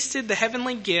tasted the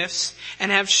heavenly gifts and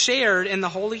have shared in the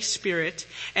Holy Spirit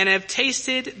and have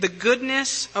tasted the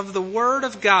goodness of the Word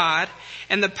of God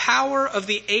and the power of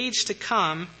the age to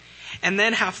come, and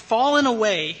then have fallen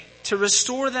away, to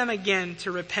restore them again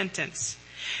to repentance,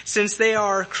 since they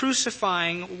are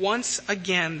crucifying once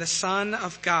again the Son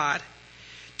of God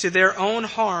to their own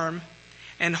harm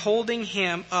and holding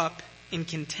Him up in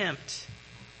contempt.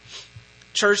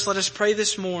 Church, let us pray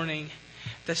this morning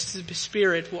that the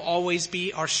Spirit will always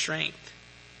be our strength.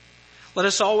 Let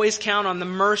us always count on the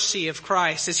mercy of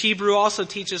Christ. As Hebrew also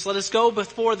teaches, let us go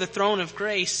before the throne of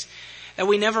grace, that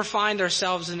we never find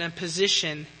ourselves in a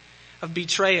position of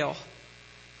betrayal.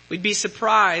 We'd be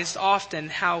surprised often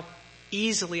how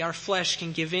easily our flesh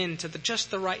can give in to just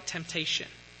the right temptation.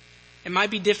 It might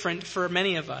be different for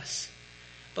many of us,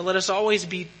 but let us always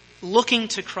be looking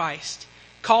to Christ,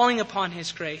 calling upon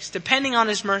His grace, depending on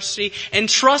His mercy, and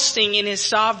trusting in His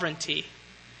sovereignty,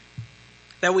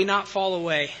 that we not fall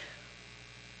away.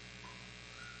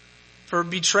 For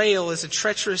betrayal is a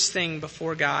treacherous thing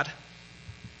before God.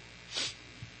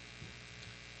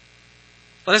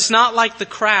 Let us not, like the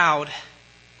crowd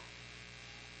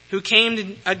who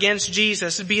came against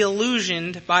Jesus, be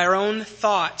illusioned by our own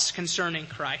thoughts concerning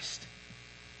Christ.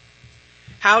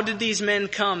 How did these men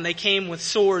come? They came with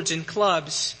swords and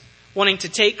clubs, wanting to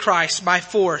take Christ by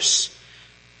force.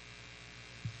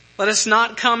 Let us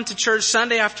not come to church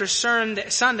Sunday after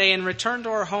Sunday and return to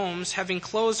our homes having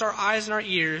closed our eyes and our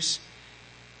ears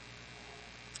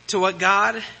to what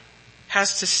God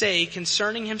has to say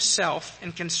concerning Himself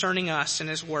and concerning us in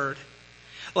His Word.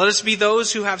 Let us be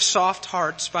those who have soft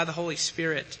hearts by the Holy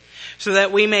Spirit, so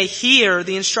that we may hear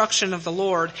the instruction of the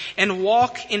Lord and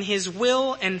walk in His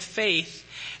will and faith,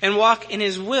 and walk in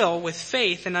His will with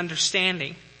faith and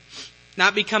understanding,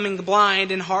 not becoming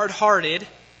blind and hard-hearted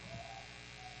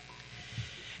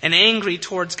and angry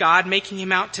towards God, making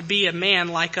Him out to be a man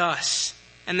like us,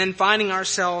 and then finding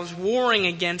ourselves warring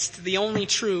against the only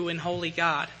true and holy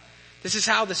God. This is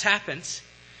how this happens.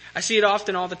 I see it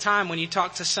often all the time when you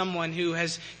talk to someone who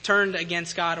has turned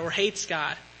against God or hates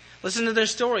God. Listen to their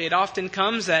story. It often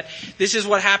comes that this is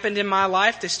what happened in my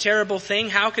life, this terrible thing.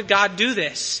 How could God do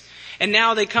this? And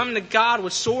now they come to God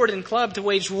with sword and club to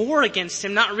wage war against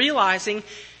Him, not realizing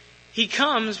He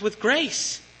comes with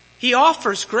grace. He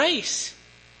offers grace.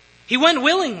 He went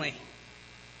willingly.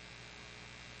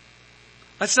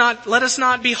 Let us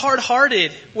not be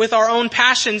hard-hearted with our own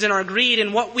passions and our greed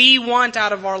and what we want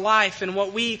out of our life and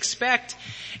what we expect,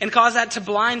 and cause that to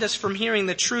blind us from hearing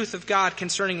the truth of God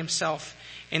concerning Himself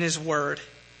in His Word.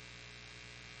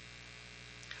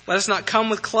 Let us not come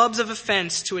with clubs of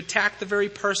offense to attack the very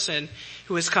person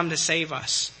who has come to save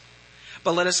us,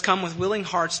 but let us come with willing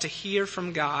hearts to hear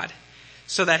from God,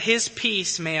 so that His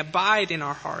peace may abide in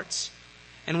our hearts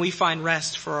and we find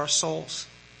rest for our souls.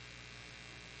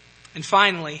 And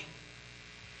finally,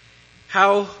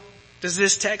 how does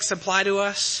this text apply to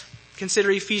us?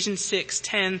 Consider Ephesians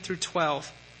 6:10 through 12.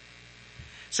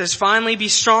 It says, "Finally, be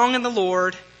strong in the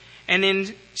Lord and in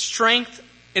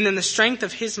the strength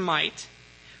of His might,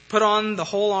 put on the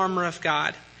whole armor of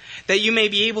God, that you may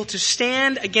be able to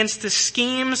stand against the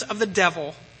schemes of the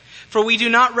devil. For we do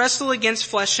not wrestle against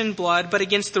flesh and blood, but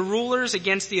against the rulers,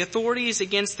 against the authorities,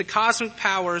 against the cosmic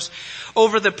powers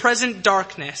over the present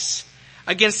darkness,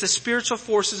 against the spiritual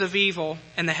forces of evil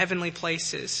in the heavenly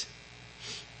places."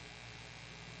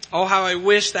 Oh, how I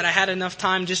wish that I had enough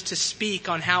time just to speak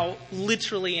on how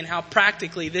literally and how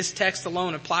practically this text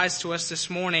alone applies to us this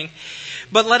morning.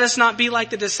 But let us not be like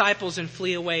the disciples and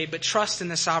flee away, but trust in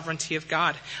the sovereignty of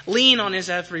God. Lean on His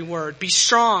every word. Be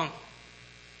strong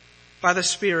by the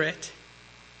Spirit.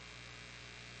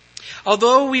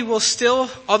 Although we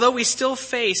still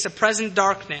face a present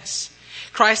darkness,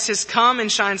 Christ has come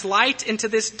and shines light into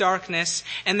this darkness,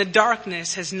 and the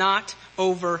darkness has not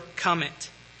overcome it.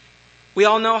 We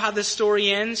all know how this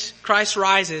story ends. Christ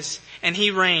rises and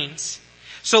He reigns.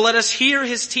 So let us hear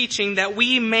His teaching that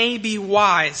we may be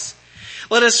wise.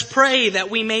 Let us pray that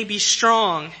we may be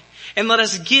strong, and let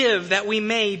us give that we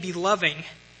may be loving.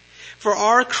 For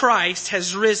our Christ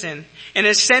has risen and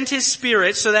has sent His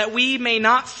Spirit so that we may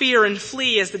not fear and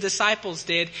flee as the disciples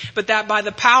did, but that by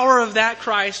the power of that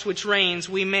Christ which reigns,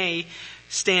 we may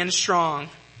stand strong.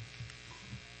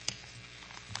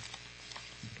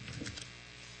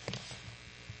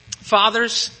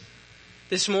 Fathers,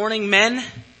 this morning, men,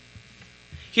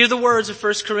 hear the words of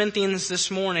 1 Corinthians this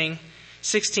morning,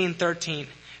 16:13.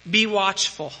 Be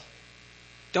watchful.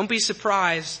 Don't be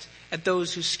surprised at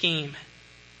those who scheme.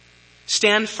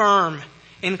 Stand firm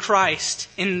in Christ,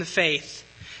 in the faith.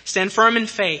 Stand firm in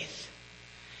faith.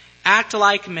 Act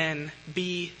like men.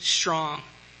 Be strong.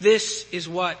 This is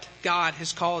what God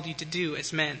has called you to do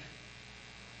as men.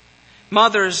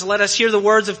 Mothers, let us hear the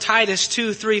words of Titus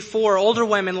 2:3-4. Older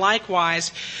women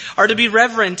likewise are to be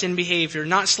reverent in behavior,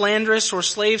 not slanderous or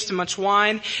slaves to much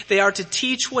wine. They are to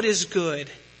teach what is good,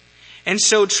 and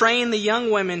so train the young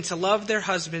women to love their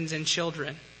husbands and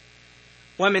children.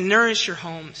 Women, nourish your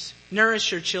homes,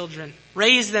 nourish your children,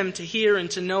 raise them to hear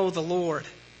and to know the Lord.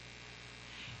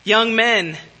 Young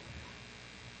men,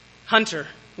 Hunter,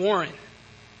 Warren.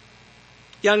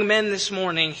 Young men this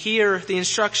morning, hear the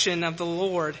instruction of the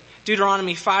Lord.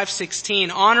 Deuteronomy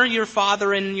 5:16. Honor your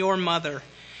father and your mother,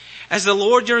 as the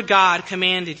Lord your God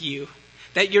commanded you,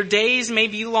 that your days may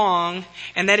be long,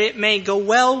 and that it may go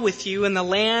well with you in the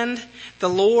land the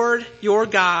Lord your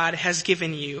God has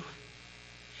given you.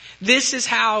 This is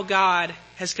how God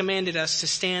has commanded us to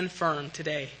stand firm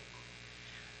today.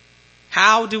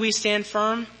 How do we stand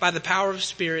firm? By the power of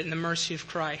Spirit and the mercy of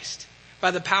Christ.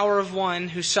 By the power of one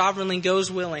who sovereignly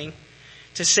goes willing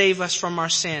to save us from our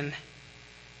sin.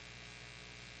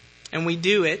 And we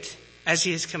do it as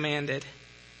He has commanded.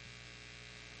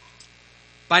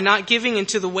 By not giving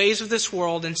into the ways of this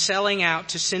world and selling out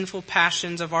to sinful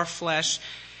passions of our flesh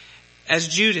as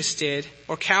Judas did,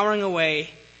 or cowering away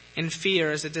in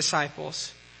fear as the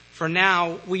disciples. For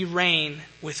now we reign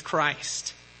with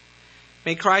Christ.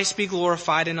 May Christ be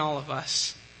glorified in all of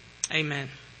us. Amen.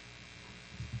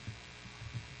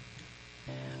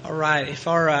 All right, if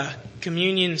our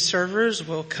communion servers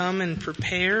will come and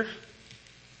prepare.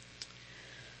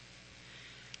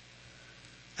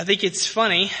 I think it's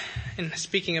funny, and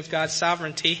speaking of God's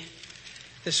sovereignty,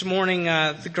 this morning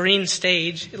the green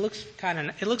stage, it looks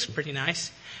pretty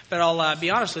nice, but I'll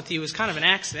be honest with you, it was kind of an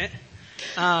accident.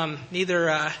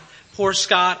 Neither poor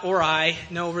Scott or I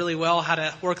know really well how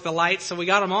to work the lights, so we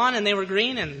got them on and they were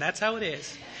green, and that's how it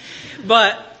is.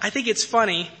 But I think it's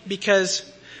funny because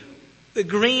the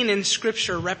green in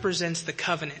Scripture represents the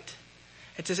covenant.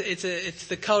 It's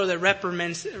the color that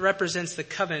represents the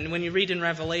covenant. When you read in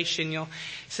Revelation, you'll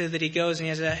see that he goes and he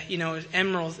has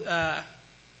a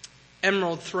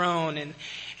emerald throne,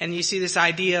 and you see this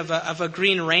idea of a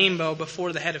green rainbow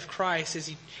before the head of Christ as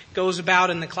he goes about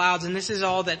in the clouds. And this is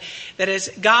all that as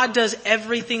God does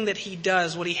everything that He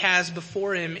does, what He has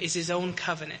before Him is His own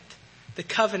covenant. The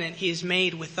covenant He has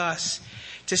made with us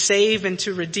to save and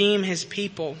to redeem His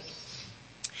people.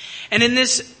 And in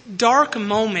this dark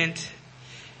moment,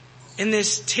 in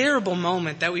this terrible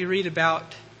moment that we read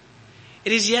about,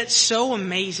 it is yet so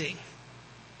amazing.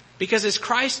 Because as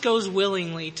Christ goes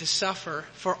willingly to suffer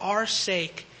for our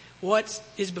sake, what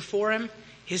is before Him?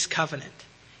 His covenant.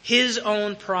 His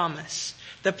own promise.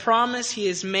 The promise He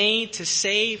has made to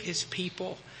save His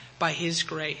people by His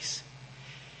grace.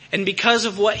 And because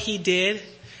of what He did,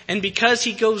 and because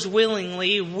He goes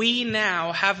willingly, we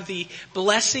now have the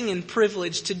blessing and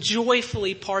privilege to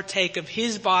joyfully partake of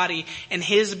His body and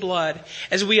His blood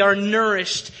as we are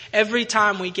nourished every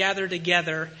time we gather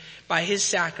together by His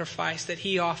sacrifice that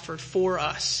He offered for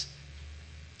us.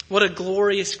 What a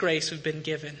glorious grace we've been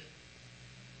given.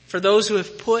 For those who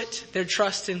have put their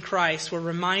trust in Christ, we're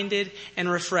reminded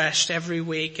and refreshed every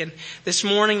week. And this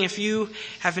morning, if you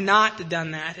have not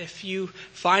done that, if you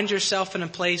find yourself in a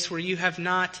place where you have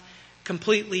not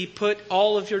completely put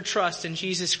all of your trust in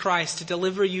Jesus Christ to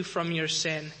deliver you from your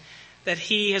sin, that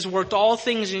He has worked all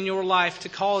things in your life to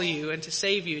call you and to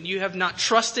save you, and you have not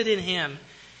trusted in Him,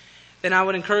 then I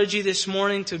would encourage you this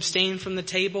morning to abstain from the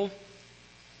table.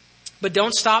 But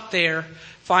don't stop there.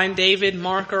 Find David,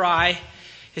 Mark, or I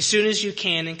as soon as you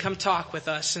can and come talk with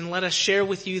us and let us share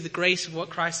with you the grace of what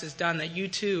Christ has done, that you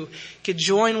too could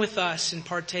join with us and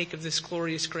partake of this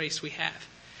glorious grace we have.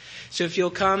 So if you'll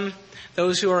come,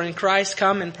 those who are in Christ,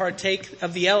 come and partake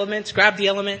of the elements, grab the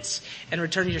elements and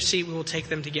return to your seat. We will take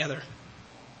them together.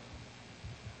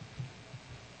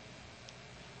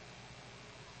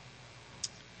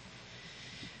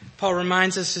 Paul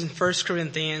reminds us in 1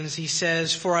 Corinthians, he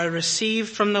says, "For I received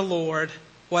from the Lord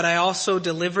what I also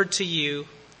delivered to you,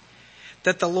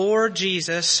 that the Lord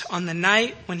Jesus, on the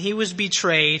night when He was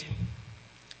betrayed,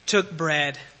 took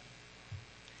bread.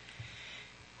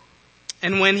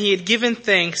 And when He had given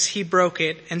thanks, He broke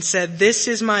it and said, 'This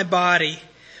is my body,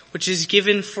 which is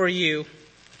given for you.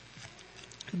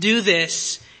 Do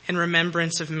this in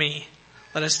remembrance of me.'"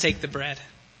 Let us take the bread.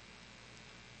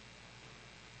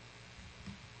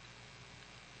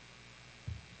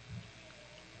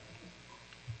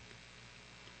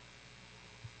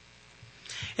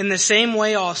 In the same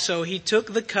way also, He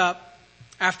took the cup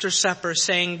after supper,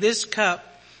 saying, "This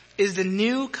cup is the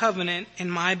new covenant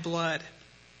in my blood.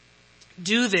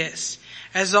 Do this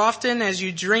as often as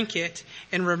you drink it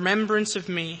in remembrance of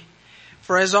me.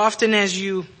 For as often as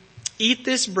you eat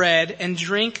this bread and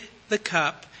drink the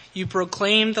cup, you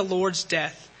proclaim the Lord's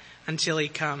death until He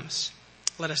comes."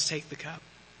 Let us take the cup.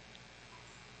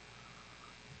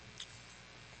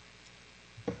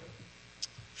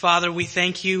 Father, we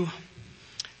thank You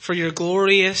for Your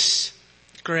glorious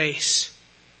grace.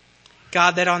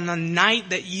 God, that on the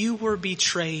night that You were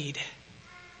betrayed,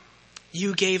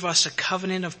 You gave us a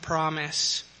covenant of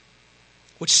promise,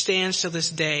 which stands to this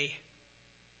day,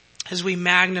 as we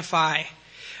magnify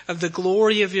of the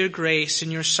glory of Your grace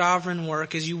and Your sovereign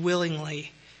work as You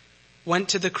willingly went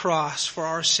to the cross for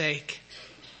our sake.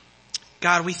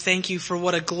 God, we thank You for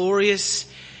what a glorious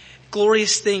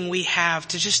glorious thing we have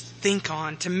to just think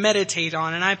on, to meditate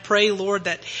on. And I pray, Lord,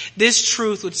 that this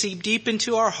truth would seep deep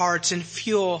into our hearts and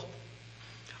fuel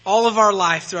all of our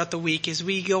life throughout the week as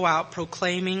we go out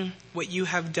proclaiming what you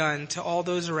have done to all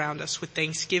those around us with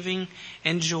thanksgiving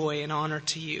and joy and honor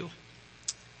to you.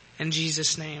 In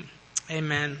Jesus' name,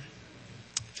 amen.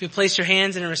 If you place your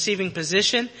hands in a receiving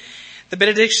position, the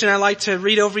benediction I'd like to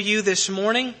read over you this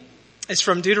morning is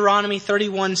from Deuteronomy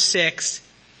 31:6.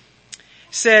 It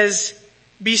says,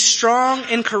 "Be strong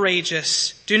and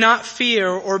courageous. Do not fear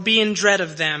or be in dread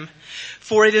of them.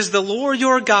 For it is the Lord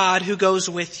your God who goes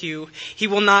with you. He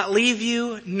will not leave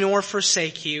you nor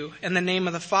forsake you. In the name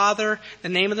of the Father, the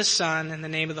name of the Son, and the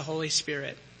name of the Holy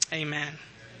Spirit. Amen."